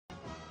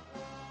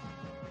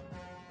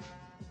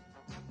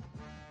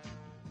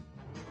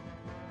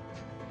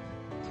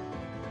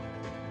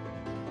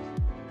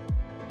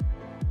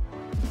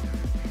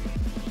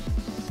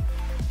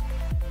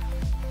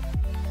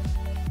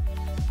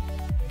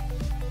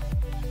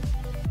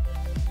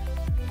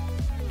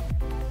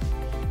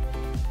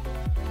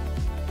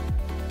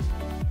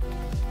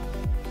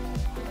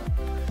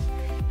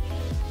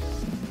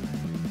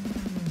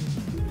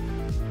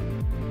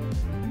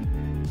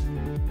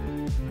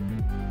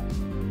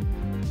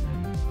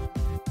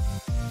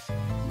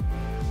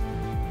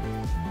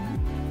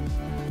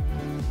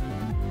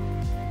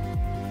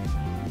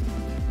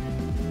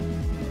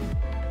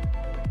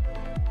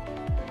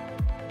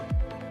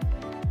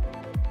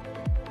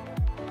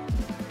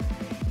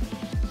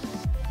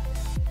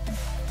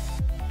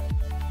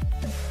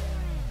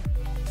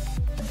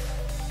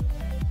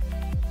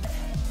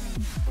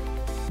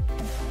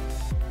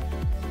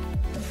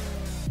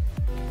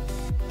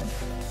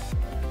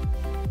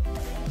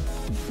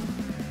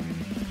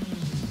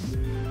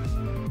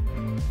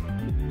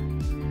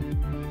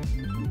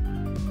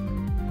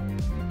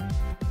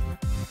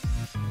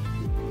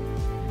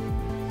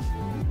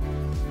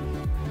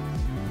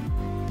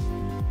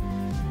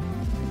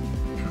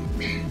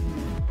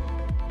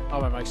Oh,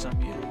 my mic's not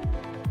muted.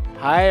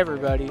 Hi,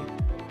 everybody.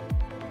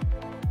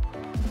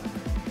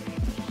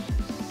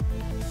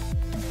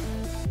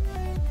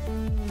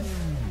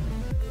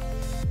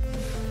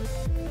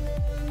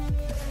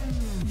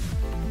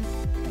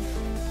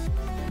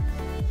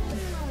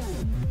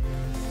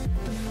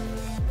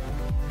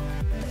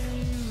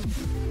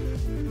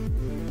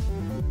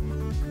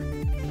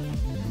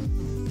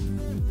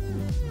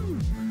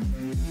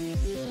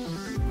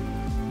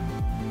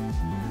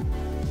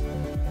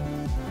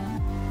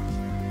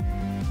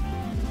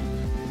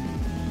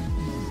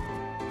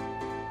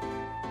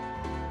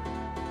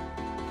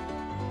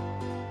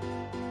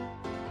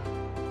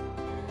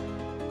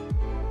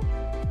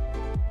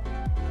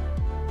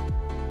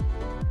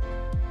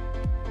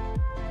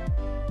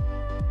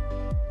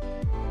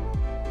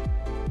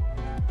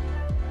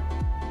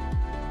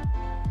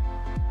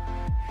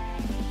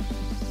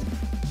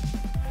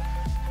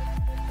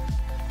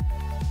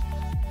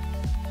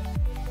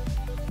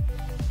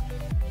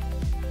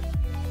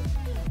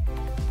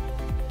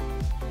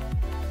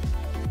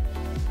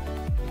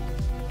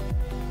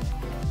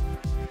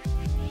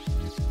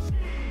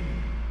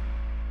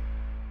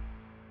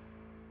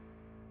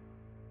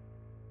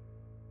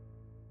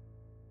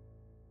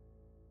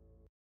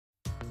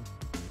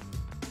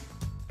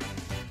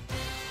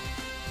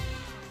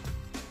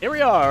 Here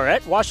we are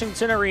at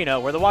Washington Arena,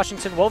 where the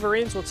Washington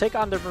Wolverines will take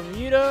on the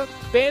Bermuda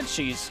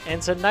Banshees in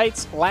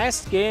tonight's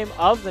last game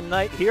of the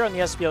night here on the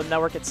SPL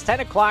Network. It's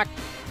 10 o'clock.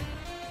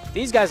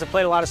 These guys have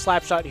played a lot of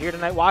slapshot here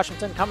tonight.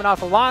 Washington coming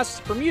off a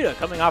loss, Bermuda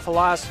coming off a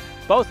loss.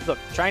 Both of them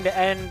trying to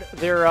end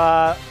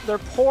their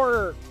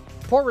poor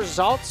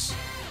results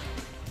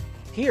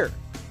here.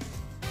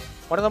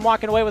 One of them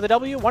walking away with a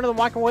W, one of them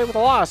walking away with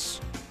a loss.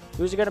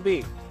 Who's it going to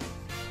be?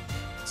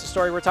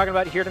 Story we're talking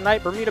about here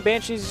tonight. Bermuda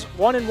Banshees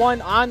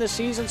 1-1 on the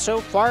season so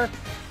far,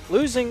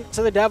 losing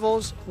to the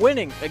Devils,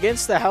 winning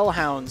against the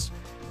Hellhounds.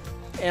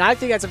 And I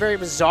think that's a very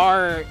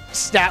bizarre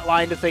stat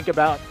line to think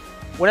about.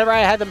 Whenever I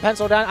had them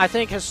penciled down, I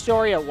think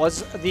Historia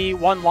was the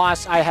one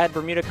loss I had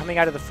Bermuda coming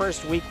out of the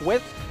first week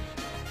with.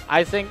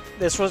 I think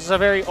this was a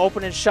very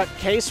open and shut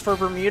case for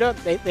Bermuda.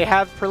 They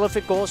have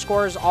prolific goal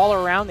scorers all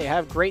around. They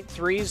have great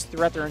threes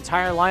throughout their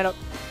entire lineup.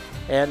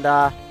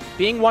 And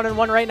being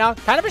 1-1 right now,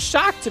 kind of a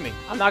shock to me.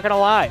 I'm not going to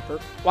lie. For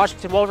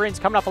Washington Wolverines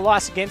coming off a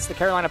loss against the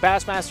Carolina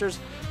Bassmasters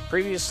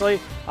previously.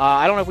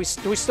 I don't know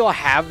if we still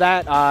have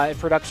that. If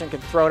production can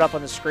throw it up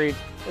on the screen.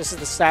 This is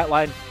the stat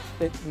line.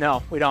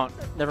 No, we don't.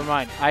 Never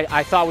mind.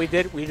 I thought we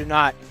did. We do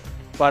not.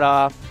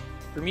 But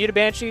Bermuda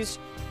Banshees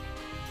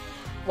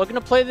looking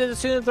to play the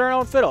tune of their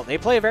own fiddle. They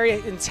play a very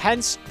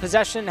intense,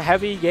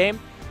 possession-heavy game.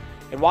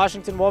 And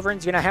Washington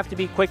Wolverines going to have to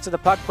be quick to the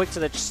puck, quick to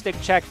the stick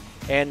check.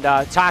 And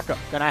Taco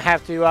going to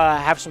have to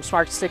have some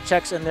smart stick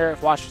checks in there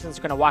if Washington's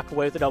going to walk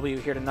away with the W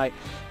here tonight.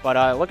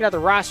 But looking at the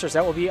rosters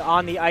that will be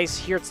on the ice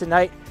here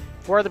tonight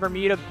for the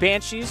Bermuda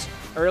Banshees.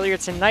 Earlier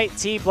tonight,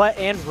 T. Blett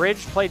and Ridge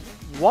played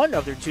one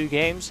of their two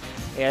games.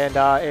 And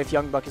if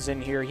Young Buck is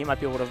in here, he might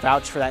be able to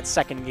vouch for that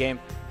second game,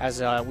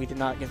 as we did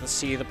not get to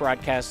see the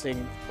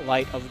broadcasting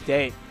light of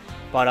day.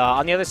 But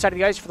on the other side of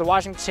the ice for the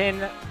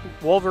Washington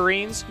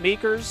Wolverines,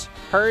 Meekers,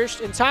 Hirsch,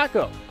 and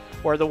Taco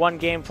or the one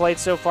game played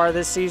so far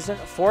this season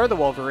for the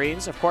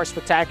Wolverines. Of course,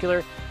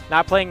 Spectacular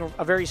not playing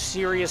a very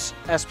serious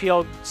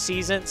SPL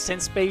season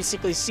since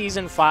basically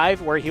Season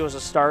 5, where he was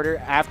a starter.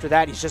 After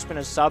that, he's just been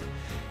a sub,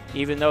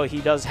 even though he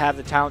does have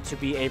the talent to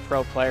be a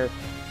pro player.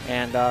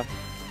 And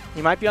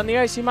he might be on the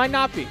ice, he might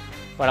not be.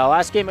 But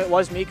last game it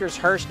was Meekers,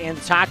 Hirsch, and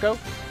Taco.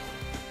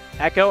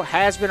 Echo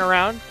has been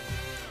around,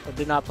 but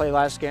did not play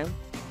last game.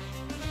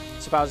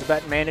 So if I was a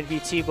betting man, it'd be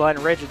T. Blett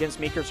and Ridge against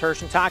Meekers,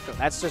 Hirsch, and Taco.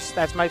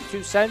 That's my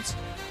 2 cents.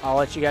 I'll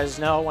let you guys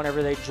know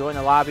whenever they join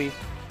the lobby,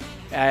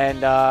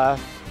 and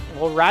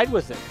we'll ride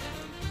with it.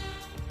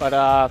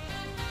 But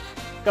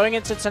going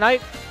into tonight,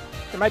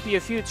 there might be a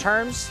few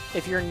terms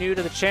if you're new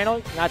to the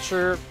channel. Not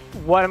sure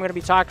what I'm going to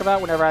be talking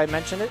about whenever I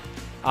mention it.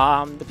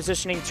 The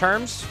positioning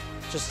terms,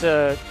 just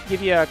to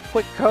give you a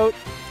quick coat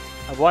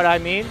of what I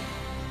mean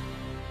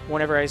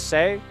whenever I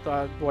say,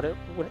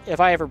 if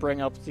I ever bring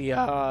up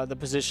the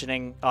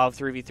positioning of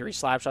 3v3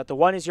 slapshot. The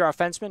one is your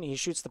offenseman. He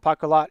shoots the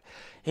puck a lot.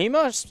 He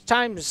most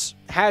times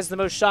has the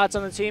most shots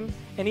on the team,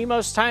 and he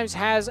most times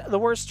has the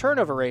worst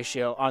turnover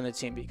ratio on the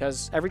team,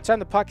 because every time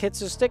the puck hits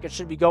his stick, it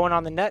should be going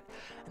on the net,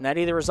 and that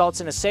either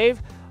results in a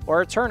save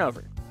or a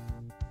turnover.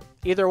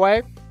 Either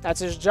way,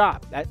 that's his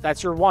job.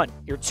 That's your one.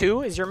 Your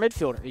two is your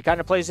midfielder. He kind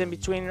of plays in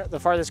between the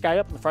farthest guy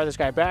up and the farthest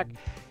guy back.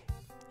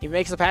 He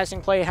makes the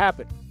passing play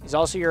happen. He's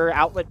also your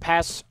outlet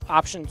pass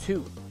option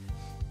 2.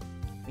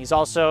 He's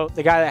also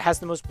the guy that has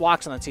the most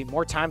blocks on the team,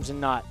 more times than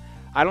not.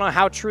 I don't know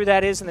how true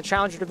that is in the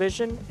Challenger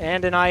Division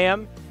and in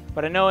IM,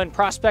 but I know in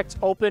Prospect,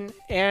 Open,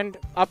 and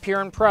up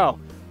here in Pro,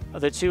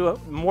 the two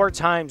more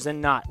times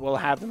than not will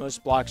have the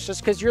most blocks,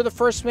 just because you're the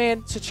first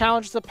man to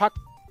challenge the puck,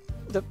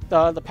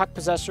 the puck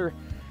possessor,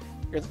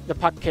 you're the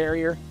puck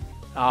carrier.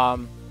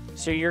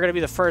 So you're going to be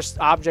the first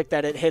object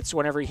that it hits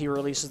whenever he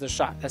releases the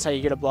shot. That's how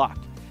you get a block.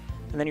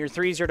 And then your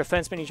 3 is your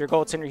defenseman, he's your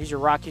goaltender, he's your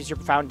rock, he's your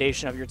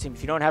foundation of your team.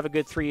 If you don't have a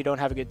good 3, you don't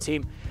have a good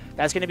team.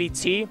 That's going to be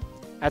T.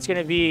 That's going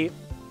to be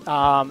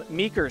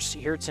Meekers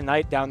here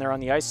tonight down there on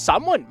the ice.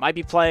 Someone might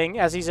be playing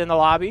as he's in the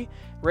lobby.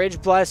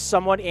 Ridge, Bless,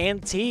 someone,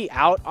 and T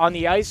out on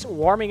the ice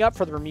warming up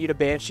for the Bermuda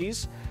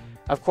Banshees.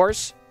 Of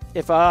course,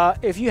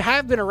 if you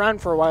have been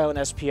around for a while in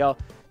SPL,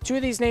 2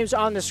 of these names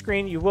on the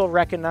screen you will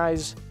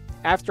recognize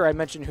after I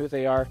mention who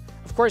they are.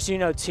 Of course, you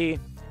know T,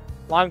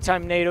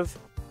 longtime native.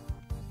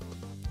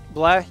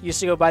 Bleh used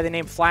to go by the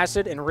name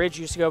Flaccid, and Ridge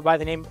used to go by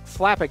the name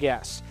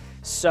Flappagas.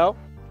 So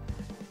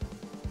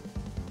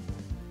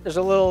there's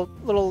a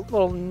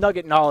little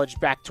nugget knowledge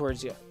back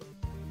towards you.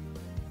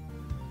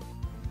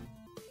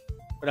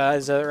 But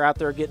as they're out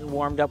there getting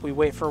warmed up, we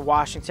wait for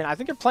Washington. I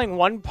think they're playing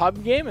one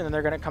pub game, and then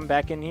they're going to come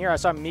back in here. I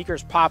saw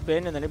Meekers pop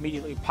in and then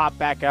immediately pop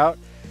back out.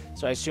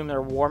 So I assume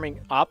they're warming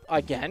up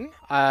again.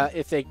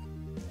 If they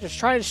just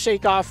trying to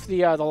shake off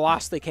the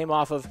loss they came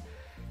off of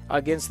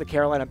against the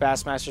Carolina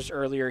Bassmasters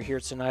earlier here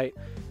tonight.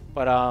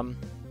 But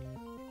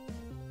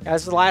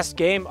as the last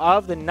game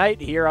of the night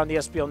here on the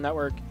SPL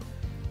Network.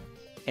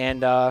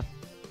 And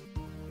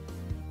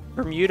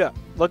Bermuda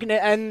looking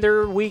to end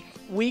their week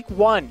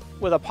 1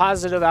 with a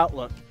positive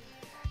outlook.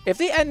 If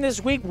they end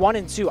this week 1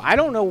 and 2, I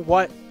don't know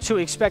what to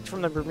expect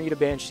from the Bermuda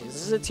Banshees.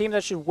 This is a team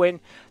that should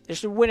win. They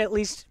should win at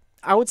least,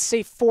 I would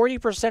say,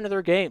 40% of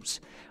their games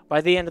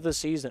by the end of the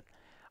season.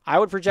 I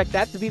would project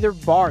that to be their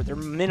bar, their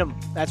minimum.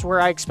 That's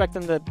where I expect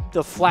them to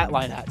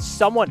flatline at.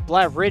 Someone,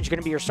 Blav Ridge, going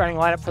to be your starting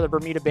lineup for the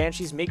Bermuda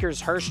Banshees. Meekers,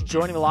 Hirsch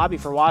joining the lobby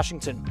for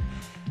Washington.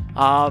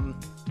 The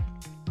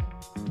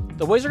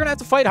boys are going to have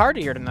to fight hard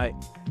here tonight.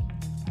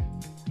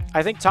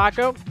 I think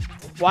Taco,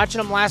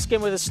 watching him last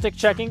game with his stick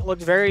checking,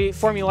 looked very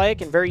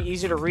formulaic and very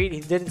easy to read.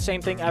 He did the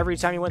same thing every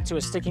time he went to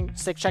a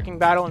stick checking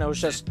battle, and it was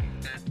just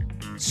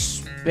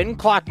spin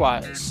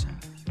clockwise,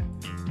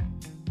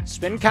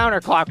 spin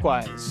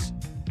counterclockwise.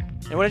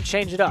 He wouldn't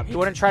change it up. He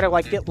wouldn't try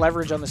to get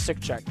leverage on the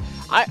stick check.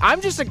 I'm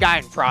just a guy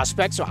in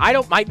Prospect, so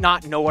I might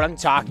not know what I'm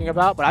talking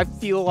about, but I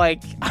feel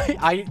like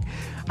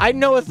I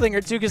know a thing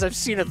or two because I've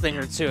seen a thing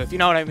or two, if you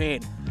know what I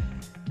mean.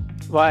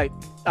 But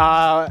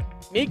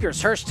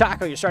Meekers, Hirsch,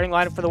 Taco, your starting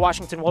lineup for the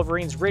Washington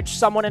Wolverines. Ridge,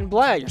 Someone, and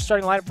Blay, your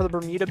starting lineup for the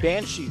Bermuda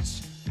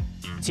Banshees.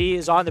 T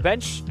is on the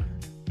bench.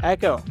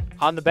 Echo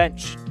on the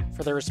bench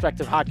for their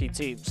respective hockey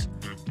teams.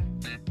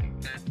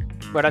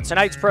 But on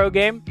tonight's pro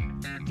game,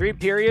 3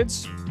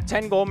 periods,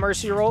 10-goal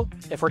mercy roll.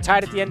 If we're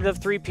tied at the end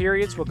of 3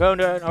 periods, we'll go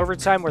into an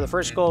overtime where the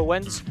first goal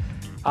wins.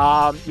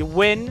 You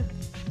win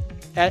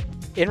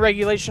in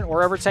regulation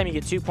or overtime, you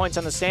get 2 points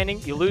on the standing.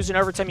 You lose in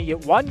overtime, you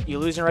get 1. You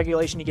lose in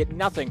regulation, you get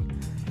nothing.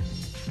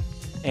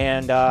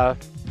 And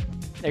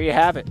there you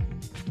have it.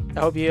 I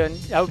hope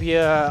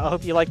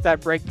you like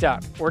that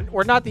breakdown.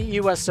 We're not the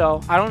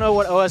USL. I don't know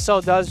what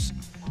OSL does,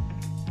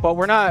 but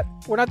we're not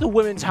the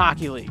Women's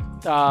Hockey League.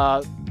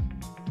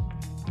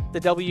 The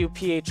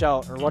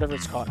WPHL or whatever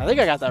it's called. I think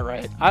I got that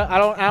right. I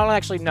don't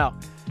actually know.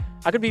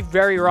 I could be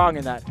very wrong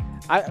in that.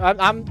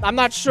 I'm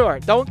not sure.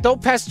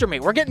 Don't pester me.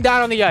 We're getting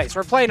down on the ice.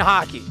 We're playing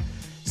hockey.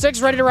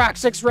 6 ready to rock.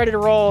 6 ready to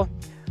roll.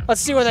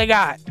 Let's see what they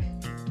got.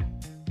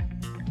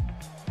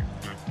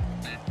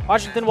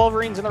 Washington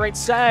Wolverines on the right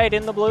side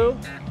in the blue.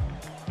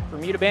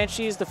 Bermuda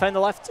Banshees defend the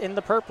left in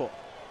the purple.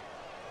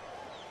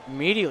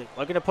 Immediately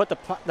looking to put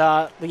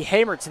the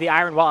hammer to the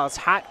iron wall. It's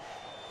hot.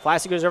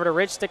 Flaccid goes over to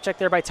Rich. Stick check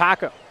there by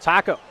Taco.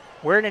 Taco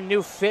wearing a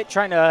new fit,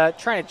 trying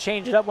to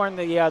change it up, wearing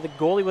the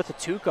goalie with the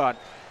toque on.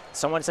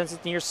 Someone sends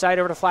it near side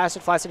over to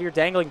Flaccid. Flaccid here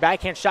dangling.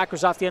 Backhand shot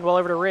goes off the end well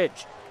over to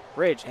Ridge.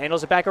 Ridge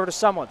handles it back over to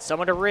someone.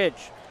 Someone to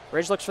Ridge.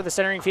 Ridge looks for the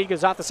centering feed,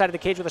 goes off the side of the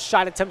cage with a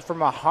shot attempt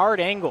from a hard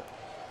angle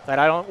that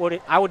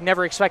I would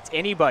never expect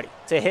anybody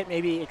to hit,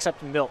 maybe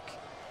except Milk.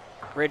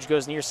 Ridge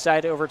goes near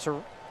side over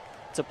to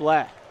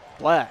Bleh.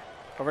 Bleh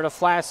over to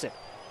Flaccid.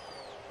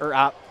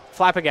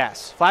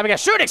 Flappagas.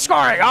 Flappagas shooting,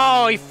 scoring.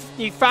 Oh,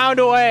 he found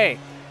a way.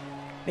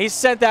 He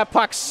sent that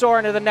puck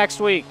soaring to the next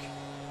week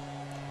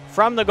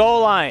from the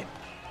goal line.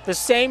 The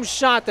same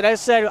shot that I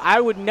said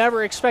I would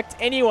never expect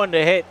anyone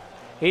to hit.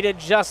 He did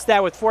just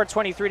that with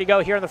 4:23 to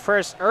go here in the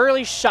first.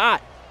 Early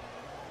shot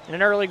and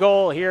an early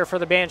goal here for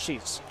the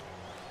Banshees.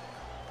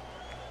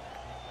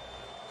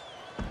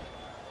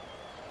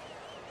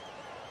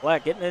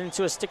 Black getting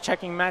into a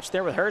stick-checking match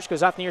there with Hirsch.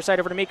 Goes off the near side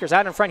over to Meekers.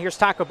 Out in front, here's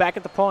Taco back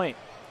at the point.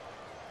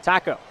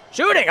 Taco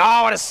shooting.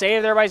 Oh, what a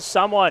save there by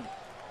someone.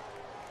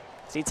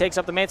 So he takes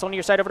up the mantle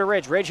near side over to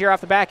Ridge. Ridge here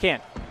off the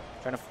backhand.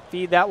 Trying to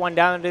feed that one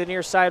down into the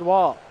near side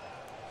wall.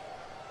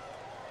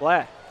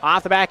 Bleh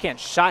off the backhand.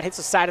 Shot hits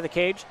the side of the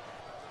cage.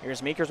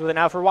 Here's Meekers with it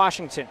now for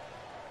Washington.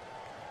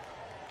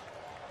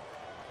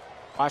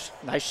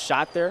 Nice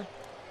shot there.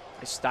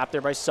 Nice stop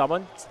there by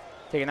someone.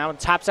 Taking that one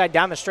topside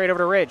down the straight over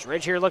to Ridge.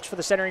 Ridge here looks for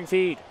the centering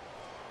feed.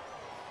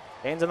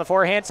 Hands on the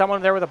forehand.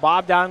 Someone there with a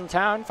bob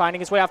downtown. Finding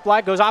his way off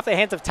Black. Goes off the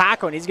hands of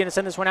Taco, and he's going to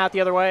send this one out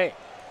the other way.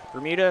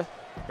 Bermuda,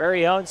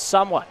 very own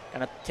Someone.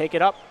 Going to take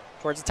it up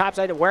towards the top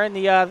side. Wearing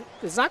the,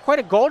 it's not quite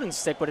a golden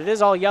stick, but it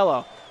is all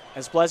yellow.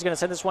 As Blair's going to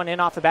send this one in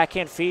off the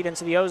backhand feed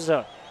into the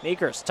O-zone.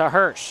 Meekers to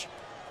Hirsch.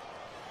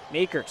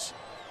 Meekers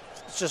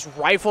just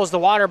rifles the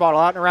water bottle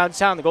out and around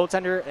town. The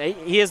goaltender,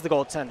 he is the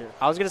goaltender.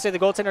 I was going to say the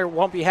goaltender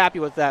won't be happy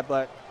with that,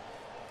 but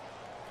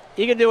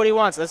he can do what he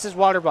wants. That's his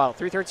water bottle.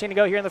 3:13 to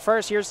go here in the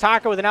first. Here's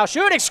Taco with a now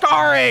shooting,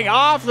 scoring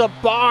off the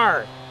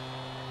bar.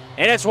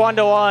 And it's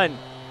 1-1.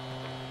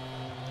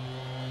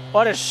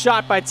 What a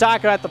shot by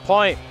Taco at the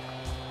point.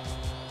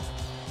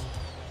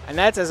 And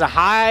that's as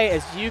high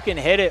as you can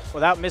hit it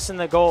without missing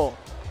the goal.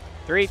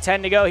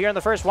 3:10 to go here in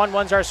the first.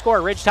 1-1's our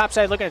score. Ridge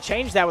topside looking to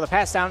change that with a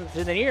pass down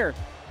to the near.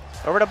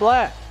 Over to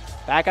Blatt.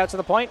 Back out to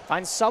the point.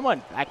 Finds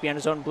someone. Back behind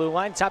his own blue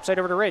line. Topside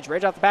over to Ridge.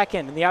 Ridge off the back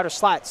end in the outer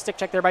slot. Stick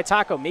check there by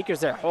Taco. Meeker's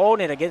there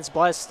holding it against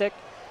Blatt's stick.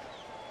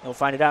 He'll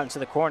find it out into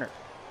the corner.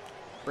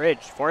 Ridge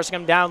forcing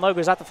him down low.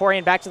 Goes out the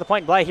forehand back to the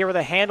point. Blatt here with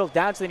a handle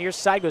down to the near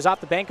side. Goes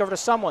off the bank over to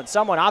someone.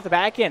 Someone off the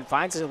back end.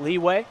 Finds a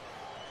leeway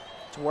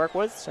to work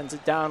with. Sends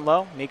it down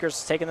low.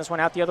 Meeker's taking this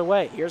one out the other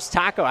way. Here's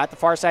Taco at the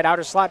far side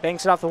outer slot.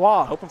 Banks it off the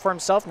wall. Hoping for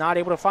himself. Not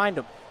able to find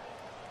him.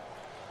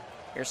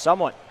 Here's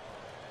someone.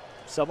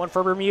 Someone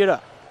for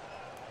Bermuda.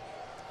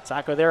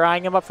 Taco there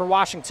eyeing him up for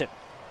Washington.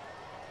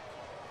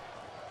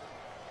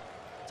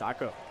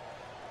 Taco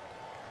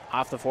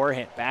off the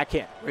forehand,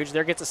 backhand. Ridge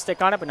there gets a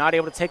stick on it, but not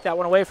able to take that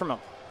one away from him.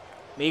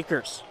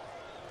 Meekers.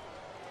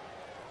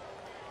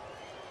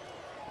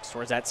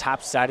 Towards that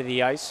top side of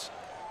the ice.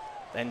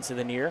 Then to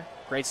the near.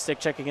 Great stick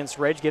check against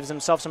Ridge. Gives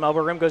himself some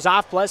elbow room. Goes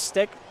off. Bless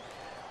stick.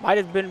 Might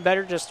have been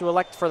better just to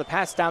elect for the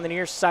pass down the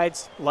near side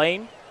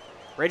lane.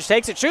 Ridge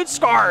takes it, shoots,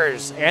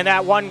 scores! And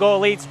that one goal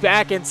leads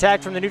back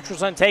intact from the neutral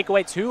zone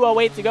takeaway.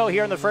 2:08 to go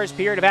here in the first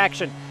period of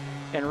action.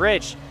 And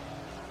Ridge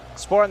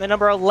sporting the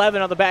number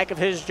 11 on the back of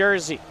his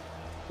jersey.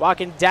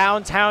 Walking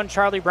downtown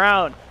Charlie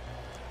Brown.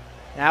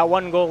 Now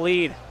one goal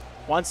lead.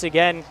 Once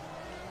again,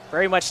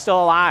 very much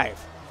still alive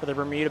for the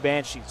Bermuda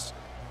Banshees.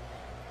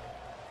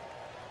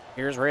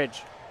 Here's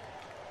Ridge.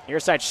 Near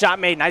side shot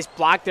made. Nice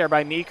block there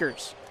by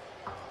Meekers.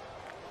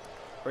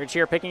 Ridge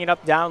here picking it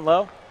up down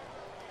low.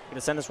 Going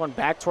to send this one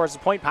back towards the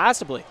point,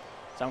 possibly.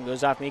 Someone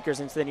goes off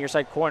Meekers into the near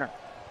side corner.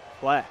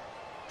 Blatt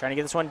trying to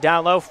get this one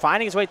down low,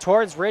 finding his way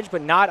towards Ridge,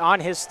 but not on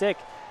his stick.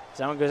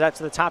 Someone goes out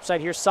to the top side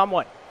here,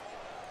 someone.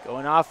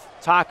 Going off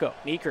Taco.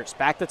 Meekers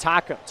back to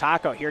Taco.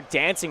 Taco here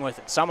dancing with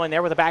it. Someone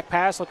there with a back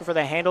pass, looking for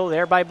the handle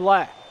there by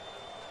Blatt.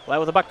 Blatt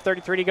with a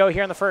 $1:33 to go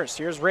here in the first.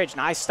 Here's Ridge.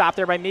 Nice stop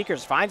there by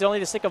Meekers. Finds only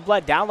the stick of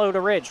Blatt. Down low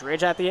to Ridge.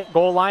 Ridge at the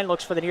goal line,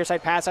 looks for the near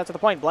side pass out to the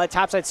point. Blatt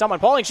topside, someone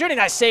pulling, shooting.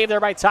 Nice save there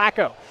by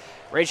Taco.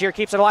 Ridge here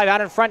keeps it alive out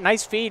in front.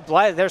 Nice feed.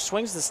 Blatt there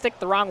swings the stick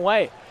the wrong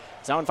way.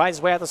 Someone finds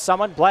his way out to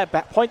someone. Blatt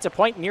point to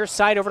point, near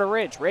side over to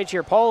Ridge. Ridge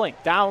here pulling,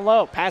 down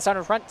low. Pass out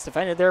in front. It's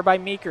defended there by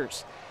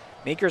Meekers.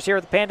 Meekers here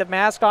with the panda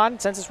mask on.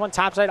 Sends this one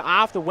topside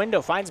off the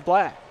window. Finds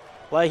Blatt.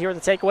 Blatt here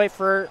with the takeaway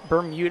for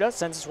Bermuda.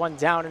 Sends this one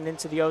down and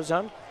into the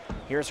ozone.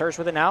 Here's Hirsch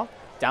with it now.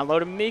 Down low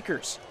to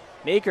Meekers.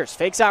 Meekers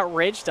fakes out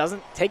Ridge.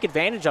 Doesn't take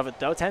advantage of it,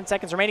 though. 10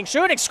 seconds remaining.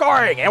 Shooting,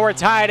 scoring, and we're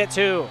tied at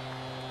 2.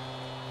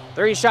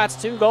 3 shots,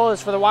 2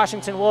 goals for the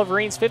Washington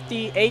Wolverines.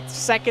 58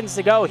 seconds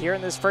to go here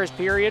in this first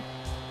period.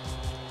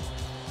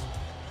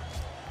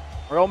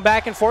 We're going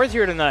back and forth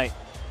here tonight.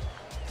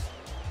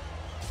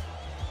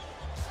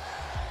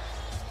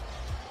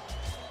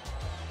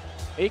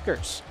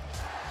 Meekers.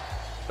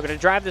 We're going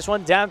to drive this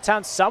one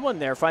downtown. Someone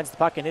there finds the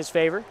puck in his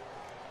favor.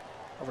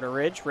 Over to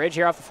Ridge. Ridge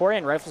here off the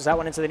forehand. Rifles that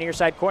one into the near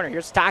side corner.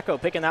 Here's Taco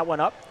picking that one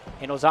up.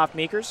 Handles off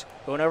Meekers.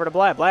 Going over to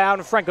Blatt. Blatt out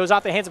in front. Goes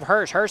off the hands of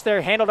Hirsch. Hirsch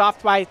there handled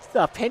off by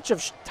a pinch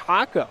of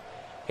Taco.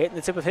 Hitting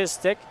the tip of his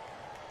stick.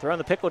 Throwing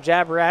the pickle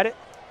jabber at it.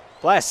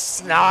 Blatt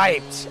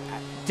sniped.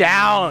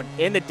 Down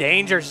in the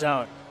danger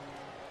zone.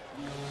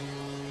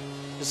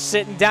 Just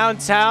sitting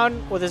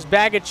downtown with his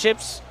bag of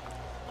chips.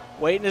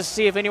 Waiting to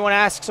see if anyone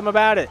asks him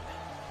about it.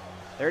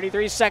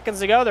 33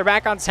 seconds to go. They're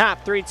back on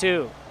top.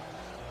 3-2.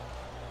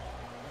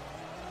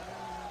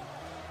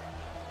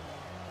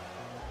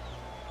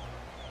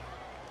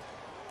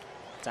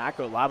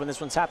 Taco lobbing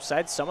this one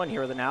topside. Someone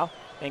here with it now.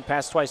 Bank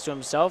pass twice to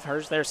himself.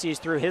 Hirsch there sees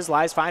through his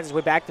lies. Finds his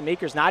way back to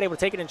Meekers. Not able to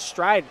take it in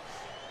stride.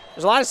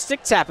 There's a lot of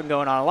stick tapping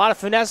going on. A lot of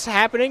finesse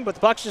happening, but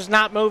the puck's just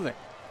not moving.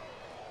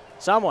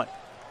 Someone.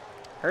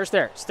 Hirsch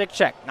there. Stick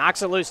check.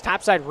 Knocks it loose.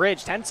 Topside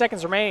Ridge. 10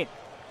 seconds remain.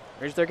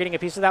 Ridge there getting a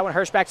piece of that one.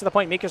 Hirsch back to the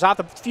point. Meekers off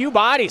the few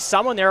bodies.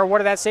 Someone there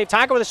awarded that save.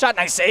 Taco with a shot.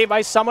 Nice save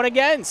by someone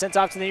again. Sent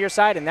off to the near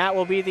side, and that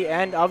will be the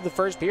end of the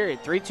first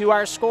period. 3-2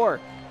 our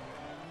score.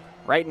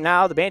 Right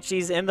now, the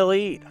Banshees in the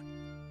lead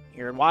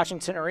here in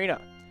Washington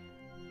Arena.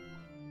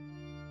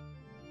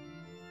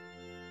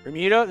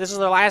 Bermuda, this is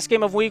their last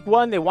game of week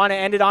 1. They want to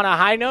end it on a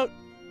high note.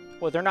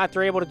 Whether or not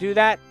they're able to do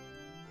that,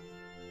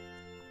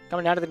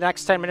 coming down to the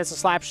next 10 minutes of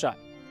slap shot.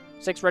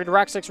 6 ready to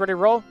rock, 6 ready to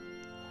roll.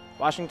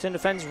 Washington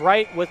defends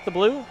right with the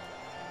blue.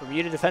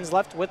 Bermuda defends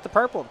left with the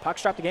purple. The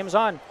puck's dropped, the game is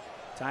on.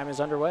 Time is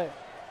underway.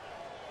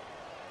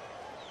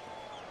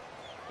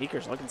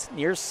 Meekers looking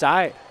near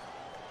side.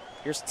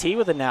 Here's T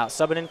with it now,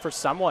 subbing in for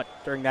someone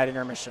during that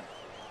intermission.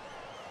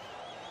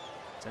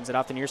 Sends it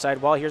off the near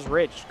side wall. Here's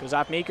Ridge. Goes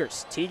off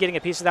Meekers. T getting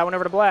a piece of that one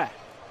over to Blatt.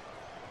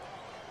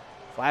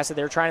 Flaccid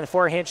there trying the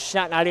forehand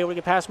shot. Not able to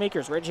get past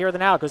Meekers. Ridge here with it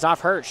now. Goes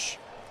off Hirsch.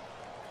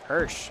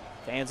 Hirsch.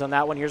 Fans on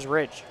that one. Here's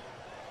Ridge.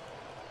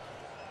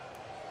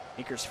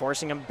 Meekers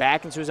forcing him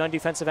back into his own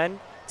defensive end.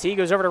 T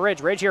goes over to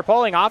Ridge. Ridge here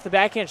pulling off the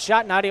backhand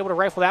shot, not able to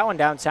rifle that one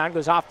downtown.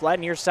 Goes off Bled,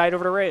 near side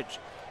over to Ridge.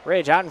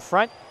 Ridge out in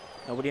front.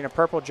 Nobody in a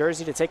purple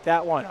jersey to take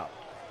that one up.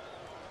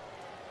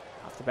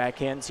 Off the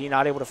backhand, T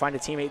not able to find a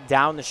teammate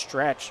down the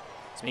stretch.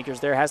 Meekers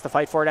there has to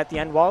fight for it at the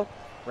end wall.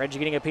 Ridge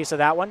getting a piece of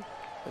that one.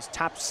 Goes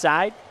top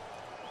side.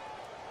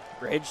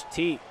 Ridge,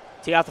 T.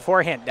 T off the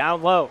forehand,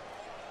 down low.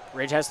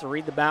 Ridge has to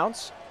read the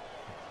bounce.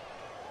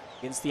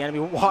 Against the enemy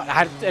wall.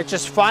 It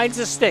just finds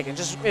the stick.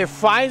 It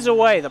finds a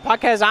way. The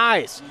puck has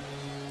eyes.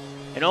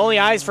 And only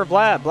eyes for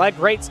Bled. Bled,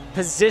 great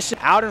position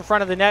out in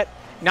front of the net.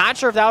 Not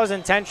sure if that was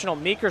intentional.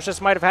 Meekers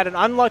just might have had an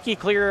unlucky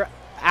clear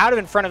out of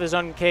in front of his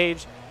own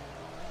cage.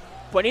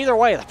 But either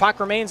way, the puck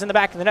remains in the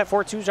back of the net.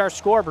 4-2 is our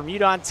score.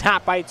 Bermuda on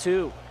top by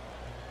 2.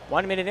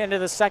 1 minute into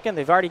the second.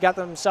 They've already got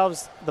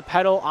themselves the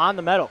pedal on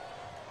the metal.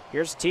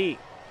 Here's T.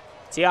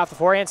 T off the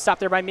forehand. Stopped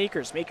there by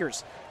Meekers.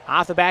 Meekers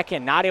off the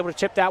backhand. Not able to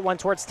chip that one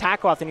towards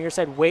Taco off the near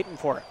side. Waiting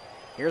for it.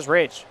 Here's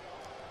Ridge.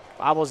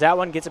 Bobbles that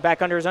one. Gets it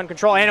back under his own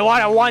control. And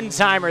what a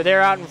one-timer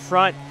there out in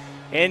front.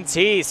 And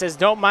T says,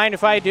 don't mind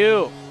if I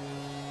do.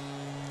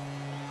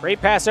 Great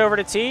pass over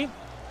to T.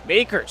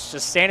 Meekers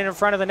just standing in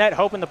front of the net,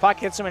 hoping the puck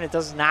hits him, and it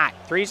does not.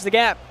 3's the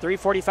gap.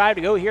 3:45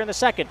 to go here in the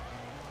second.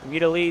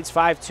 Bermuda leads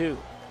 5-2.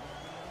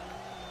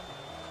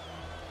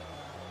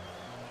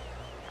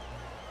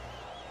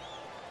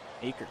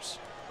 Meekers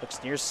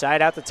looks near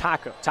side out to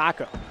Taco.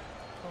 Taco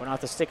going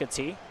off the stick of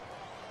T.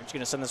 We're just going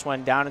to send this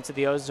one down into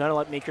the ozone and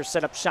let Meekers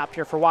set up shop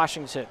here for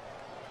Washington.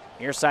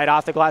 Near side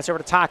off the glass over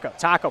to Taco.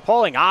 Taco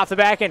pulling off the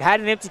back end,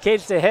 had an empty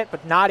cage to hit,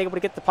 but not able to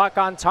get the puck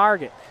on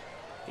target.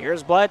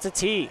 Here's Bled to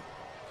T.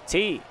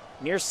 T,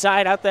 near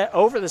side out there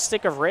over the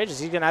stick of Ridge.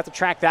 He's going to have to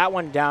track that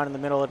one down in the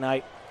middle of the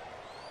night.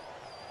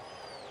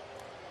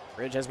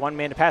 Ridge has one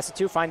man to pass it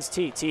to, finds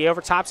T. T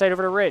over topside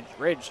over to Ridge.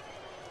 Ridge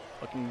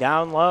looking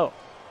down low.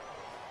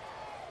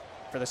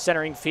 For the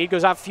centering feed,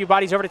 goes off a few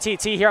bodies over to T.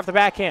 T here off the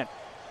backhand.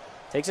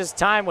 Takes his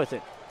time with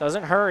it.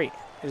 Doesn't hurry.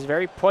 Is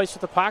very poised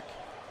with the puck.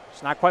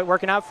 It's not quite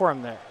working out for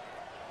him there.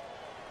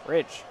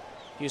 Ridge.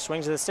 Few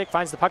swings of the stick,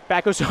 finds the puck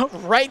back, goes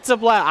right to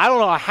Bled. I don't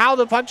know how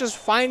the puck just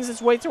finds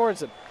its way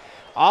towards him.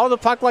 All the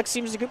puck luck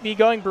seems to be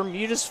going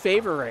Bermuda's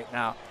favor right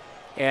now.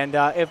 And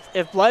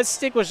if Bled's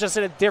stick was just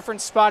in a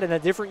different spot in a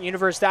different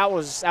universe, that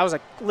was a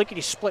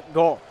lickety-split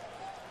goal.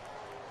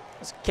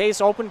 It's case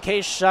open,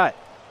 case shut.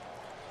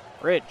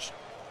 Ridge.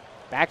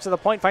 Back to the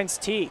point, finds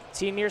T.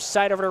 T near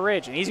side over to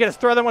Ridge. And he's going to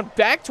throw that one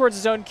back towards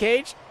his own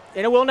cage,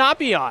 and it will not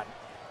be on.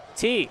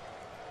 T.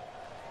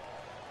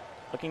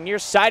 Looking near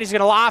side, he's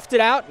going to loft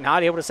it out.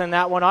 Not able to send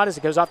that one on as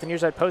it goes off the near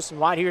side post and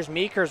wide. Here's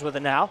Meekers with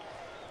it now.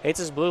 Hits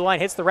his blue line,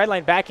 hits the red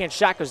line, backhand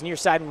shot, goes near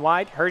side and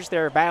wide. Hurge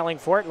there battling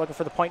for it, looking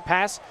for the point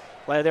pass.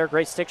 Bled there,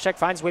 great stick check,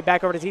 finds his way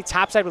back over to T.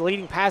 Topside with a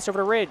leading pass over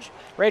to Ridge.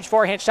 Ridge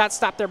forehand shot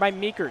stopped there by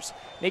Meekers.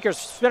 Meekers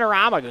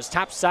spinorama, goes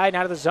topside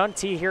out of the zone.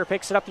 T here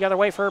picks it up the other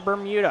way for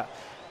Bermuda.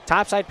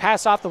 Topside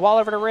pass off the wall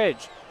over to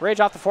Ridge. Ridge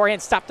off the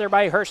forehand, stopped there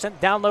by Hirsch, sent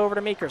down low over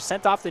to Meekers.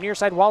 Sent off the near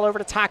side wall over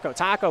to Taco.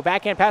 Taco,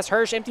 backhand pass,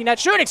 Hirsch, empty net,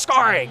 shooting,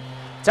 scoring!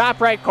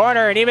 Top right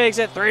corner, and he makes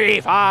it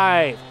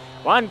 3-5.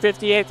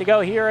 1:58 to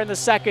go here in the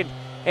second,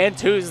 and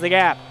 2's the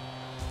gap.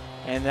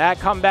 And that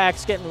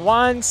comeback's getting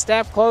one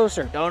step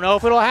closer. Don't know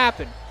if it'll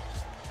happen.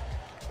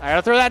 I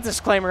gotta throw that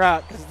disclaimer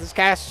out, because this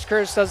Cast's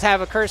curse does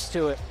have a curse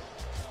to it.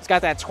 It's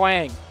got that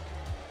twang.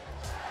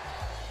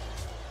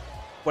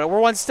 But we're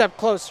one step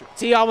closer.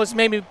 T almost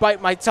made me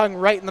bite my tongue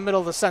right in the middle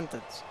of the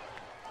sentence.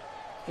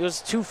 He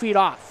was 2 feet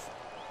off.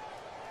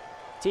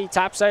 T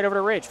topside over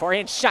to Ridge.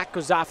 Forehand shot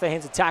goes off the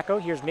hands of Taco.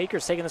 Here's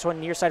Meekers taking this one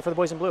near side for the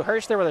boys in blue.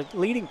 Hirsch there with a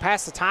leading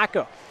pass to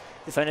Taco.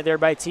 Defended there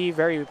by T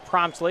very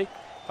promptly.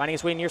 Finding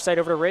his way near side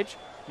over to Ridge.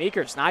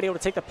 Meekers not able to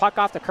take the puck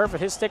off the curve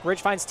of his stick.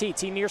 Ridge finds T.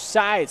 T near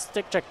side.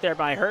 Stick check there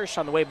by Hirsch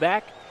on the way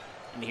back.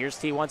 And here's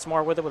T once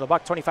more with it with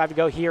 $1:25 to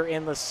go here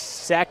in the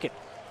second.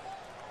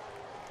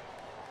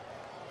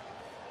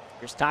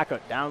 Here's Taco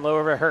down low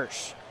over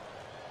Hirsch.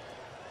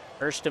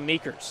 Hirsch to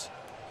Meekers.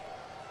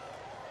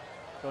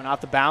 Going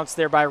off the bounce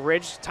there by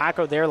Ridge.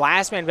 Taco there,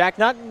 last man back,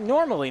 not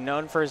normally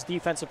known for his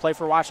defensive play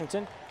for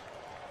Washington.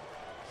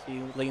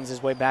 He leans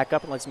his way back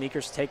up and lets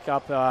Meekers take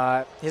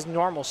up his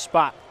normal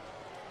spot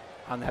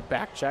on that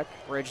back check.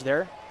 Ridge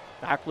there,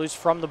 back loose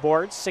from the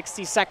boards.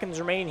 60 seconds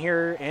remain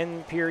here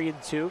in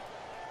period 2.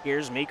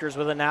 Here's Meekers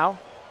with it now.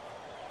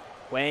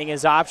 Weighing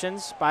his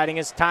options, biding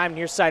his time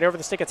near side over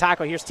the stick of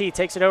Taco. Here's T,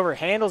 takes it over,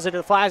 handles it to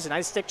the flags. A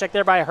nice stick check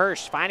there by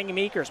Hirsch. Finding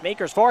Meekers.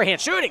 Meekers forehand,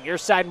 shooting. Near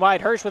side and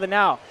wide. Hirsch with it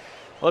now.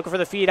 Looking for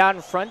the feed out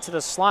in front to the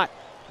slot.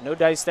 No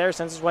dice there.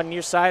 Sends this one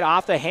near side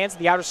off the hands of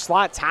the outer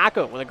slot.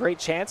 Taco with a great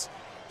chance.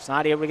 Just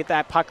not able to get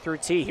that puck through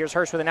T. Here's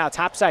Hirsch with it now.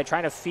 Top side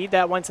trying to feed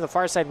that one to the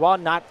far side wall.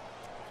 Not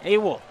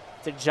able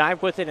to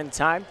jive with it in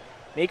time.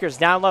 Meekers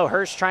down low.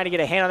 Hirsch trying to get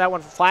a hand on that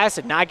one for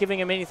Flaccid. Not giving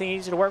him anything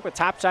easy to work with.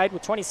 Top side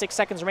with 26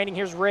 seconds remaining.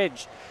 Here's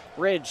Ridge.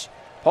 Ridge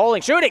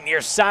pulling, shooting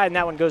near side, and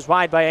that one goes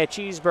wide by a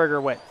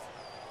cheeseburger width.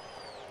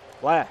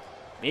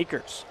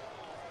 Meekers.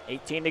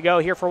 18 to go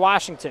here for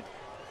Washington.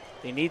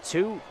 They need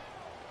 2 in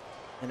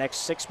the next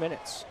 6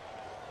 minutes.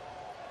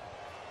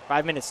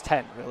 5 minutes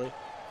 10, really.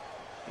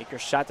 Meekers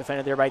shot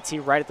defended there by T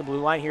right at the blue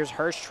line. Here's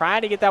Hirsch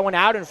trying to get that one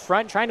out in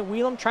front, trying to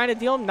wheel him, trying to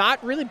deal him,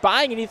 not really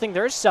buying anything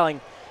they're selling.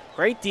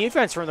 Great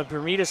defense from the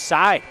Bermuda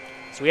side.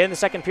 So we end the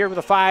second period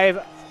with a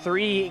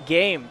 5-3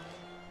 game.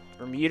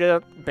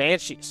 Bermuda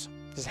Banshees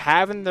just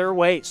having their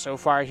way so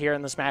far here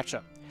in this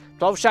matchup.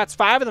 12 shots,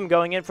 5 of them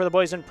going in for the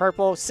boys in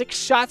purple. 6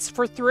 shots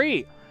for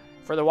 3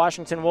 for the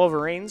Washington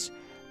Wolverines.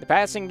 The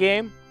passing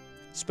game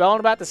spelling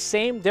about the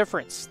same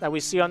difference that we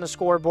see on the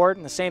scoreboard,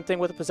 and the same thing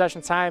with the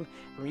possession time.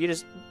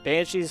 Bermuda's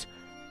Banshees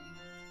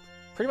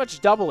pretty much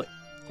doubling.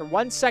 They're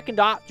 1 second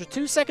off, they're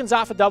 2 seconds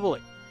off of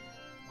doubling.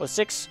 With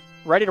 6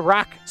 ready to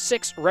rock,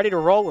 6 ready to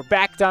roll. We're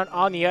back down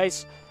on the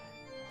ice.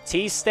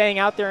 T staying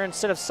out there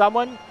instead of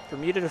someone.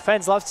 Bermuda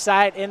defends left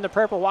side in the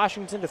purple.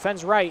 Washington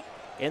defends right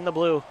in the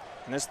blue.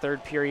 And this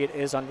third period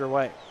is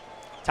underway.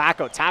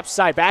 Taco, top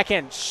side,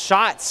 backhand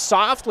shot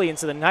softly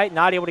into the net.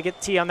 Not able to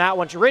get T on that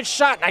one. Ridge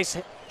shot, nice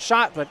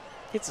shot, but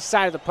hits the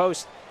side of the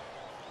post.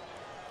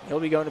 He'll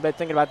be going to bed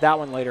thinking about that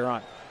one later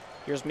on.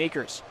 Here's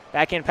Meekers.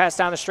 Backhand pass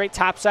down the straight,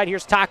 top side.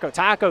 Here's Taco.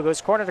 Taco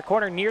goes corner to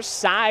corner, near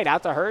side,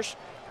 out to Hirsch.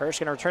 Hirsch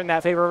going to return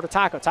that favor over to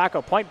Taco.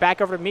 Taco, point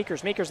back over to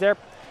Meekers. Meekers there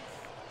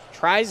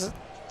tries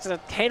to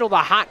handle the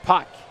hot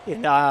puck.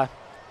 And kind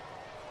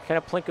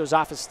of plink goes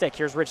off his stick.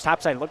 Here's Ridge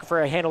topside, looking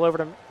for a handle over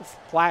to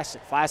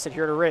Flaccid. Flaccid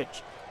here to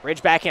Ridge.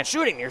 Ridge backhand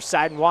shooting near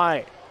side and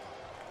wide.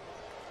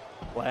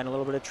 Well, in a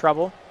little bit of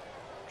trouble.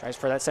 Tries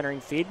for that centering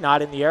feed,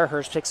 not in the air.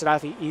 Hirsch picks it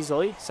off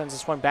easily. Sends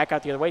this one back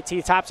out the other way.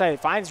 T topside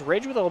finds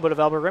Ridge with a little bit of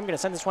elbow room. Going to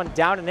send this one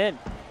down and in.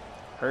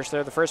 Hirsch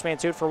there, the first man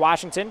to it for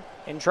Washington.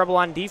 In trouble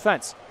on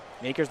defense.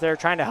 Meekers there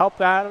trying to help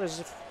out.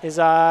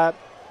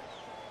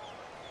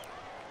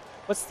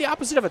 What's the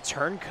opposite of a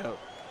turncoat?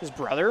 His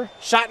brother.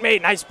 Shot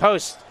made, nice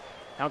post.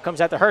 Now comes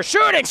out the Hirsch,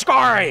 shooting,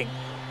 scoring!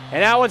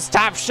 And that one's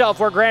top shelf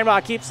where Grandma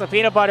keeps the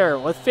peanut butter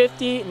with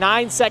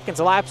 59 seconds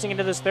elapsing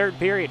into this third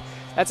period.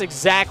 That's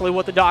exactly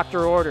what the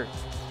doctor ordered.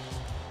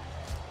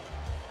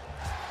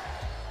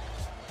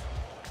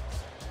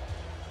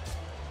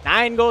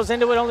 Nine goals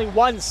into it, only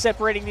 1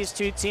 separating these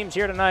two teams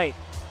here tonight.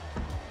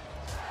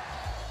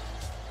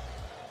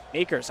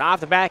 Meekers off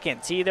the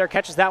backhand. T there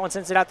catches that one,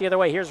 sends it out the other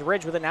way. Here's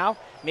Ridge with it now.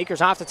 Meekers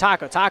off to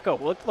Taco. Taco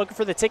looking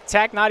for the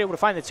tic-tac, not able to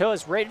find the toe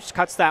as Ridge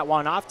cuts that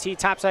one off. T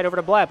topside over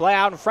to Blay. Blay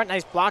out in front,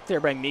 nice block there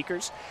by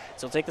Meekers.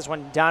 So he'll take this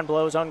one down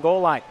below his own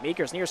goal line.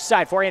 Meekers near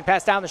side, forehand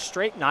pass down the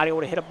straight, not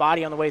able to hit a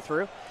body on the way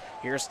through.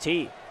 Here's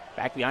T,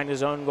 back behind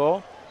his own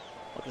goal.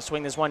 Looking to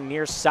swing this one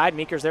near side.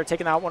 Meekers there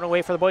taking that one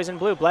away for the boys in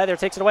blue. Blay there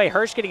takes it away.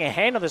 Hirsch getting a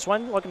hand on this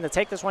one. Looking to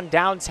take this one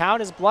downtown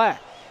is Blay.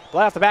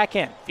 Blay off the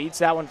backhand. Feeds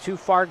that one too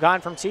far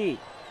gone from T.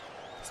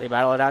 So they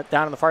battle it out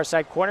down on the far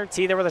side corner.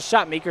 T there with a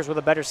shot. Meekers with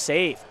a better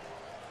save.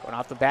 Going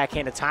off the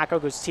backhand to Taco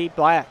goes T.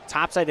 Blay.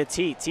 Topside to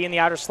T. T in the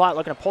outer slot.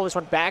 Looking to pull this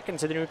one back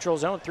into the neutral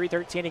zone.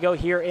 3:13 to go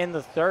here in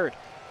the third.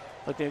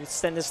 Looking to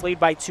extend this lead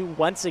by 2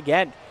 once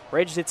again.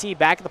 Ridge to T.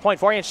 Back at the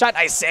point. Forehand shot.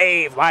 Nice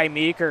save by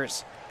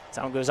Meekers.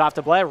 Someone goes off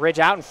to Blay. Ridge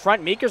out in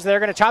front. Meekers there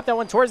going to chop that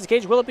one towards the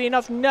cage. Will it be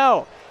enough?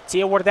 No.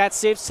 T awarded that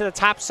save to the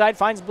top side.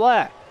 Finds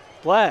Blay.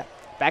 Blay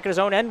back at his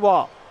own end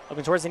wall.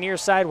 Looking towards the near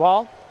side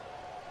wall.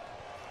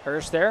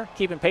 Hirsch there,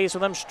 keeping pace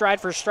with them, stride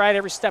for stride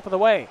every step of the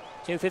way.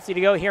 2:50 to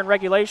go here in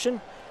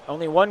regulation.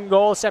 Only 1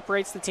 goal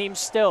separates the teams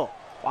still.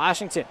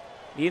 Washington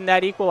needing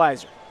that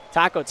equalizer.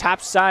 Taco,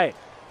 top side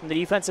from the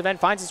defensive end,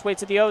 finds its way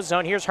to the O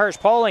zone. Here's Hirsch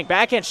pulling,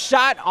 backhand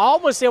shot,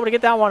 almost able to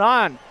get that one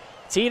on.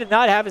 T did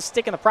not have his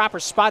stick in the proper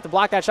spot to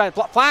block that shot.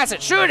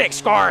 Flaccid shooting,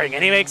 scoring,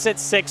 and he makes it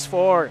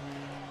 6-4.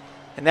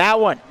 And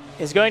that one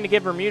is going to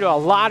give Bermuda a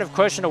lot of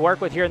cushion to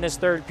work with here in this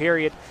third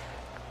period.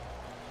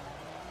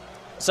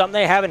 Something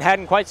they haven't had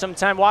in quite some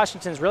time.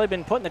 Washington's really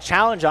been putting the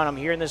challenge on them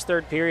here in this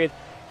third period,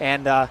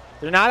 and they're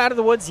not out of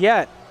the woods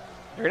yet.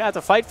 They're going to have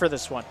to fight for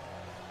this one.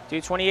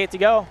 2:28 to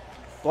go.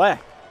 Blay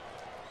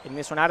getting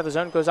this one out of the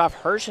zone, goes off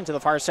Hirsch into the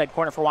far side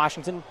corner for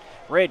Washington.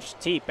 Ridge,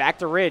 T, back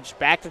to Ridge,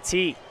 back to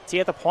T. T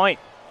at the point.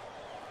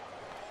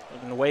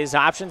 Looking to weigh his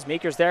options.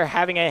 Meekers there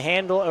having a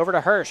handle over to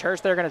Hirsch.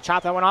 Hirsch there going to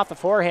chop that one off the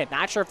forehand.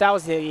 Not sure if that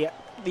was the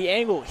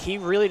angle he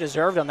really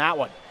deserved on that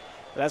one.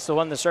 But that's the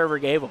one the server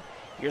gave him.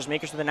 Here's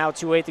Meekers with it now,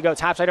 2:08 to go.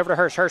 Topside over to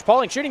Hirsch. Hirsch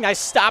pulling, shooting. Nice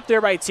stop there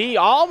by T.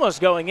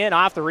 Almost going in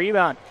off the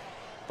rebound.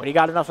 But he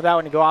got enough of that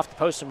one to go off the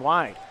post and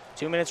wide.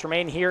 2 minutes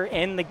remain here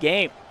in the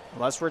game,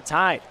 unless we're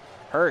tied.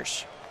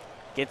 Hirsch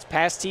gets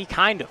past T,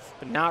 kind of,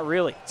 but not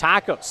really.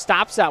 Taco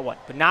stops that one,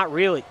 but not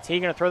really. T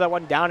going to throw that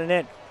one down and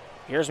in.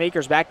 Here's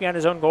Meekers back behind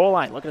his own goal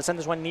line. Looking to send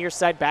this one near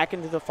side back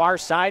into the far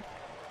side.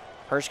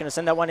 Hirsch going to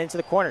send that one into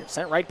the corner.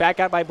 Sent right back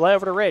out by Blay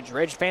over to Ridge.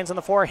 Ridge fans on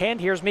the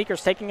forehand. Here's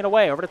Meekers taking it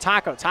away. Over to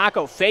Taco.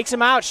 Taco fakes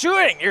him out.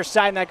 Shooting near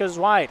side, and that goes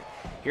wide.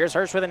 Here's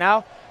Hirsch with it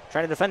now.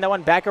 Trying to defend that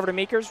one back over to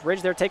Meekers.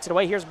 Ridge there takes it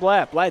away. Here's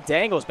Blay. Blay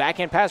dangles.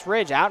 Backhand past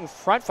Ridge. Out in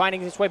front,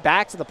 finding his way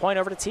back to the point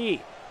over to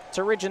T.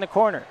 To Ridge in the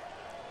corner.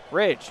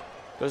 Ridge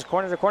goes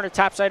corner to corner.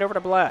 Top side over to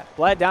Blay.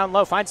 Blay down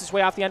low. Finds his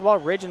way off the end wall.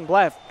 Ridge and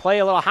Blay play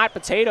a little hot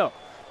potato.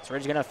 So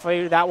Ridge going to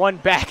fade that one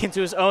back into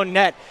his own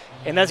net.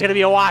 And that's going to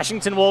be a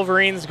Washington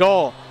Wolverines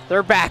goal.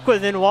 They're back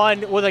within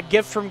one with a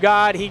gift from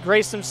God. He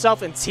graced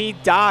himself, and T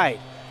died.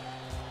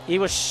 He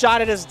was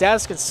shot at his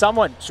desk, and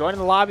someone joined in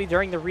the lobby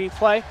during the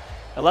replay.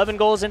 11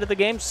 goals into the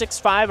game,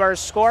 6-5 our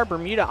score.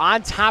 Bermuda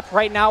on top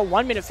right now,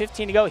 1 minute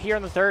 15 to go here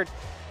in the third.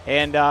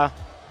 And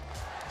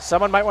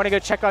someone might want to go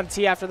check on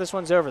T after this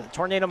one's over. The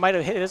tornado might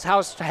have hit his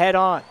house head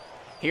on.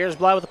 Here's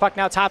Blood with the puck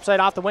now topside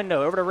off the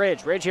window, over to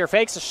Ridge. Ridge here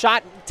fakes a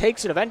shot,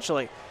 takes it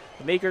eventually.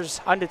 The Meeker's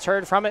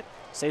undeterred from it,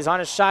 stays on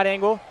his shot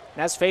angle,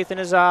 and has faith in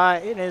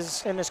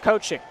his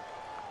coaching.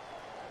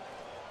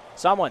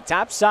 Someone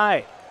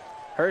topside.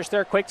 Hirsch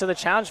there quick to the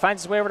challenge,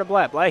 finds his way over to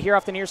Bled. Bled here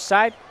off the near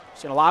side.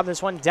 He's going to lob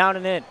this one down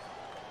and in.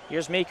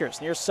 Here's Meekers,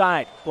 near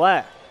side.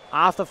 Bled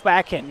off the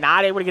backhand,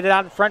 not able to get it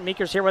out in front.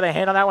 Meekers here with a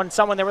hand on that one.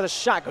 Someone there with a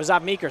shot. Goes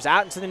off Meekers,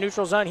 out into the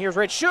neutral zone. Here's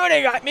Ridge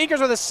shooting. Meekers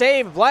with a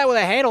save. Bled with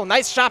a handle.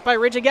 Nice shot by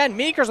Ridge again.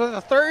 Meekers with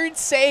a third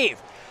save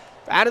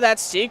out of that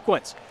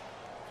sequence.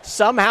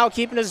 Somehow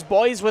keeping his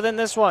boys within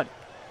this one.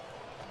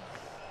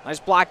 Nice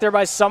block there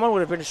by someone. Would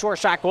have been a short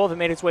shot goal if it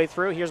made its way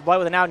through. Here's Bled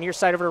with an out near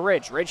side over to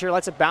Ridge. Ridge here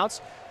lets it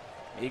bounce.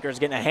 Meekers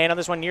getting a hand on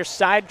this one near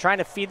side, trying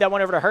to feed that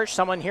one over to Hirsch.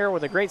 Someone here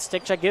with a great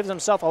stick check gives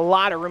himself a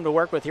lot of room to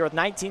work with here with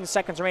 19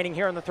 seconds remaining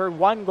here in the third.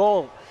 One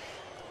goal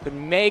could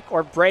make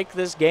or break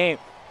this game.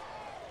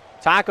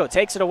 Taco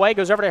takes it away,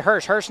 goes over to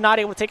Hirsch. Hirsch not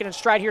able to take it in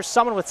stride here.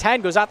 Someone with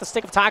 10 goes out the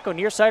stick of Taco,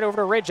 near side over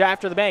to Ridge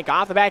after the bank.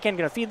 Off the back end,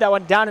 going to feed that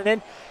one down and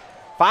in.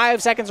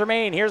 5 seconds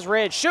remain. Here's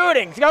Ridge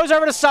shooting, goes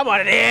over to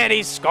someone, and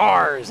he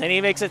scores. And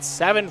he makes it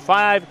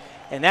 7-5,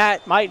 and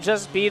that might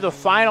just be the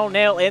final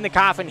nail in the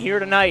coffin here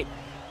tonight.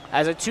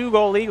 As a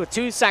 2-goal lead with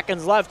 2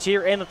 seconds left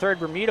here in the third.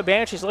 Bermuda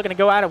Banshees looking to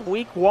go out of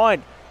week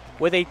 1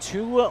 with a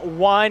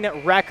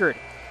 2-1 record.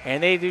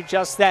 And they do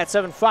just that,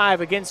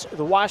 7-5 against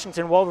the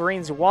Washington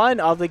Wolverines.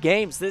 One of the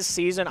games this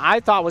season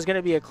I thought was going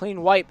to be a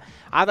clean wipe.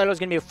 I thought it was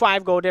going to be a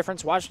 5-goal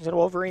difference. Washington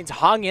Wolverines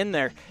hung in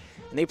there,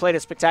 and they played a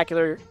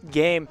spectacular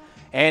game.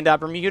 And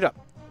Bermuda,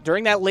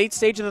 during that late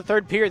stage of the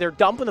third period, they're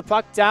dumping the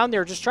puck down.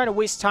 They're just trying to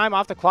waste time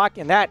off the clock,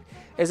 and that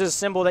is a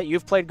symbol that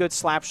you've played good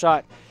slap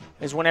shot,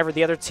 is whenever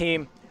the other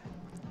team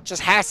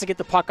just has to get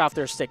the puck off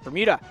their stick.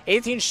 Bermuda,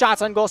 18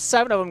 shots on goal,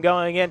 7 of them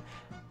going in.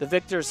 The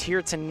victors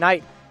here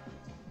tonight.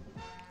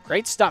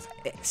 Great stuff.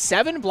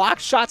 7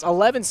 blocked shots,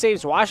 11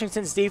 saves.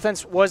 Washington's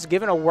defense was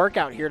given a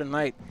workout here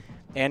tonight.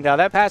 And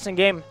that passing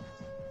game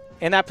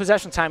and that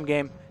possession time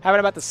game having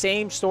about the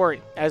same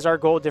story as our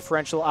goal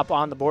differential up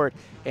on the board.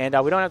 And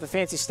we don't have the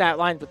fancy stat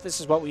line, but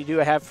this is what we do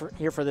have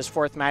here for this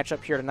fourth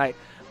matchup here tonight.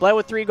 Bled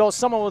with 3 goals,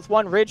 someone with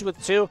 1, Ridge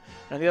with 2.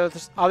 And on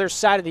the other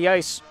side of the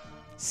ice,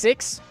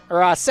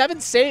 7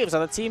 saves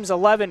on the team's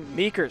 11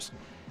 Meekers.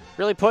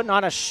 Really putting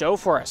on a show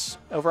for us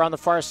over on the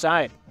far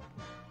side.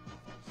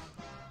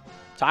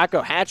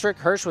 Taco, hat-trick,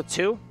 Hirsch with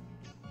 2.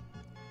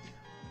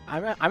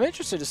 I'm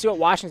interested to see what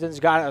Washington's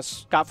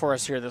got for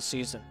us here this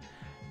season.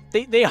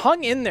 They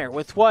hung in there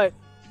with what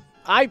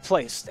I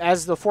placed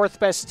as the 4th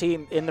best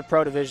team in the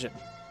Pro Division.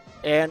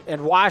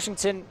 And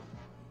Washington,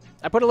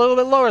 I put a little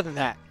bit lower than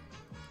that.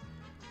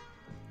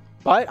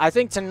 But I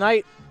think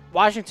tonight,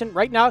 Washington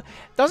right now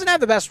doesn't have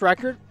the best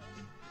record.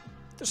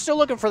 They're still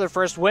looking for their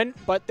first win,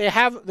 but they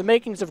have the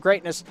makings of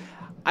greatness.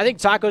 I think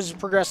Taco's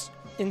progressed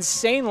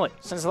insanely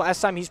since the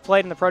last time he's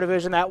played in the Pro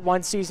Division. That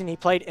one season he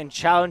played in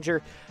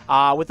Challenger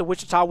with the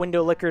Wichita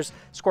Window Lickers,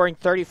 scoring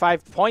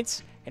 35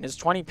 points in his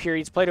 20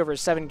 periods, played over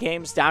 7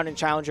 games down in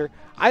Challenger.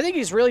 I think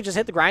he's really just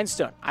hit the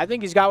grindstone. I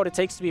think he's got what it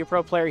takes to be a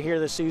pro player here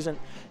this season,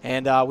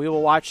 and we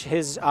will watch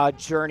his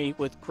journey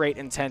with great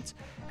intent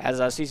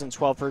as season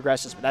 12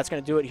 progresses. But that's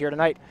going to do it here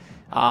tonight.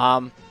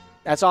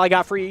 That's all I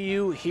got for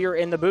you here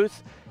in the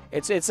booth.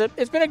 It's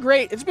been a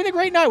great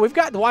night. We've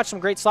got to watch some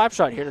great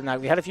slapshot here tonight.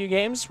 We had a few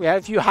games, we had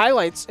a few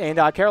highlights, and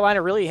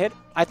Carolina really hit,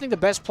 I think, the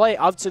best play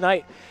of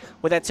tonight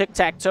with that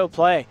tic-tac-toe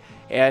play.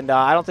 And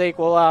I don't think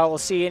we'll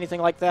see anything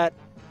like that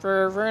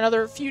for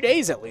another few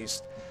days at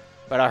least.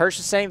 But Hirsch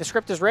is saying the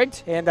script is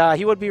rigged, and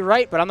he would be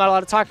right, but I'm not allowed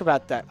to talk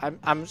about that.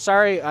 I'm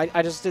sorry.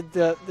 I just did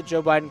the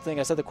Joe Biden thing.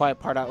 I said the quiet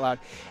part out loud.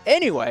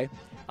 Anyway,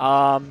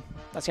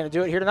 that's going to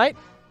do it here tonight.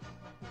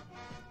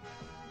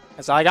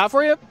 That's all I got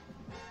for you.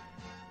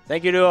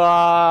 Thank you to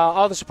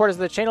all the supporters of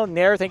the channel.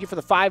 Nair, thank you for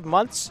the 5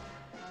 months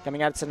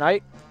coming out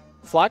tonight.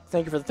 Fluck,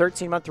 thank you for the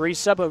 13-month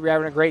resub. Hope you're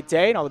having a great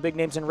day. And all the big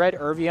names in red,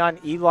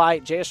 Irvion, Eli,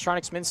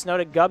 JStronics,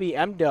 Minsnoda, Gubby,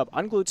 M-Dub,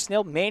 Unglued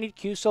Snail, Manny,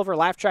 Q-Silver,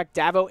 Laugh Track,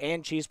 Davo,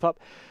 and Cheese Pup.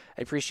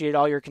 I appreciate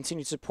all your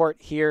continued support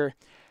here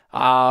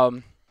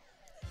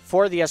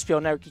for the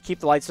SPL Network. You keep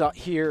the lights out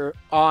here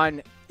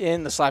on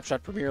in the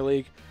Slapshot Premier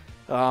League.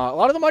 A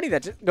lot of the money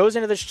that goes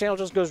into this channel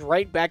just goes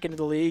right back into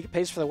the league.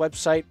 Pays for the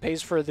website,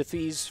 pays for the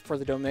fees for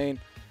the domain.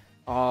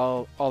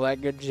 All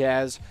that good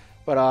jazz.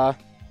 But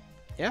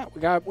yeah,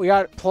 we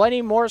got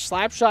plenty more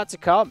Slapshot to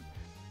come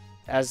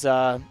as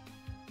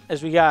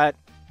we got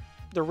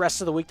the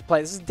rest of the week to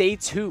play. This is day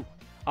 2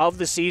 of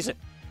the season,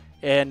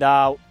 and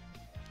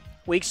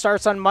week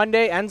starts on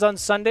Monday, ends on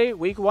Sunday.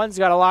 Week 1's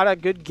got a lot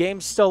of good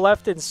games still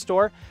left in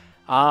store.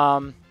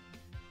 To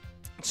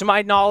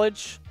my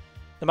knowledge,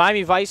 the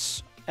Miami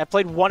Vice have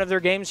played one of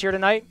their games here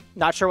tonight.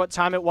 Not sure what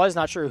time it was.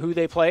 Not sure who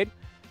they played.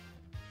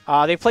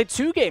 They played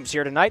 2 games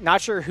here tonight.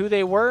 Not sure who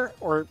they were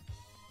or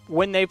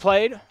when they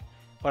played.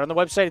 But on the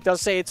website, it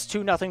does say it's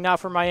 2-0 now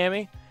for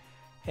Miami.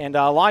 And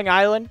Long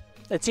Island,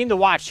 a team to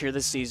watch here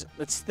this season.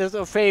 They're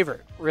the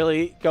favorite,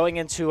 really, going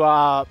into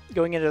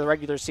the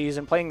regular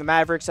season, playing the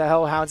Mavericks, the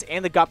Hellhounds,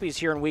 and the Guppies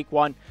here in Week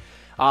 1.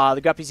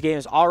 The Guppies game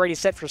is already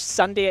set for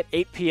Sunday at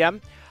 8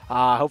 p.m.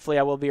 Hopefully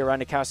I will be around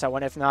to cast that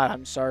one. If not,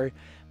 I'm sorry.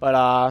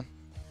 But,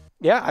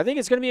 yeah, I think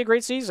it's going to be a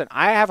great season.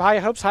 I have high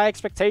hopes, high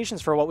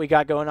expectations for what we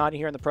got going on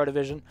here in the Pro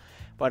Division.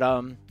 But,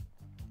 of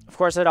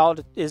course, it all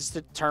is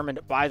determined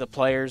by the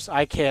players.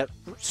 I can't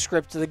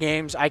script the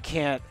games. I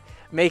can't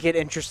make it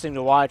interesting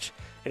to watch.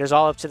 It is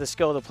all up to the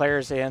skill of the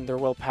players and their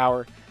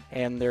willpower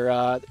and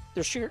their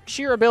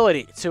sheer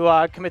ability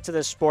to commit to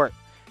this sport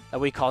that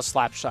we call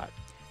Slapshot.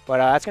 But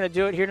that's going to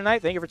do it here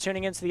tonight. Thank you for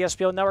tuning in to the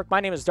SPL Network. My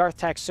name is Darth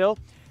Taxil,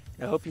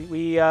 and I hope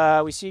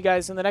we see you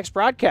guys in the next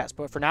broadcast.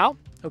 But for now,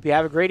 hope you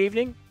have a great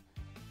evening,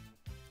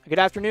 a good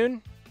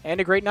afternoon,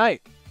 and a great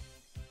night.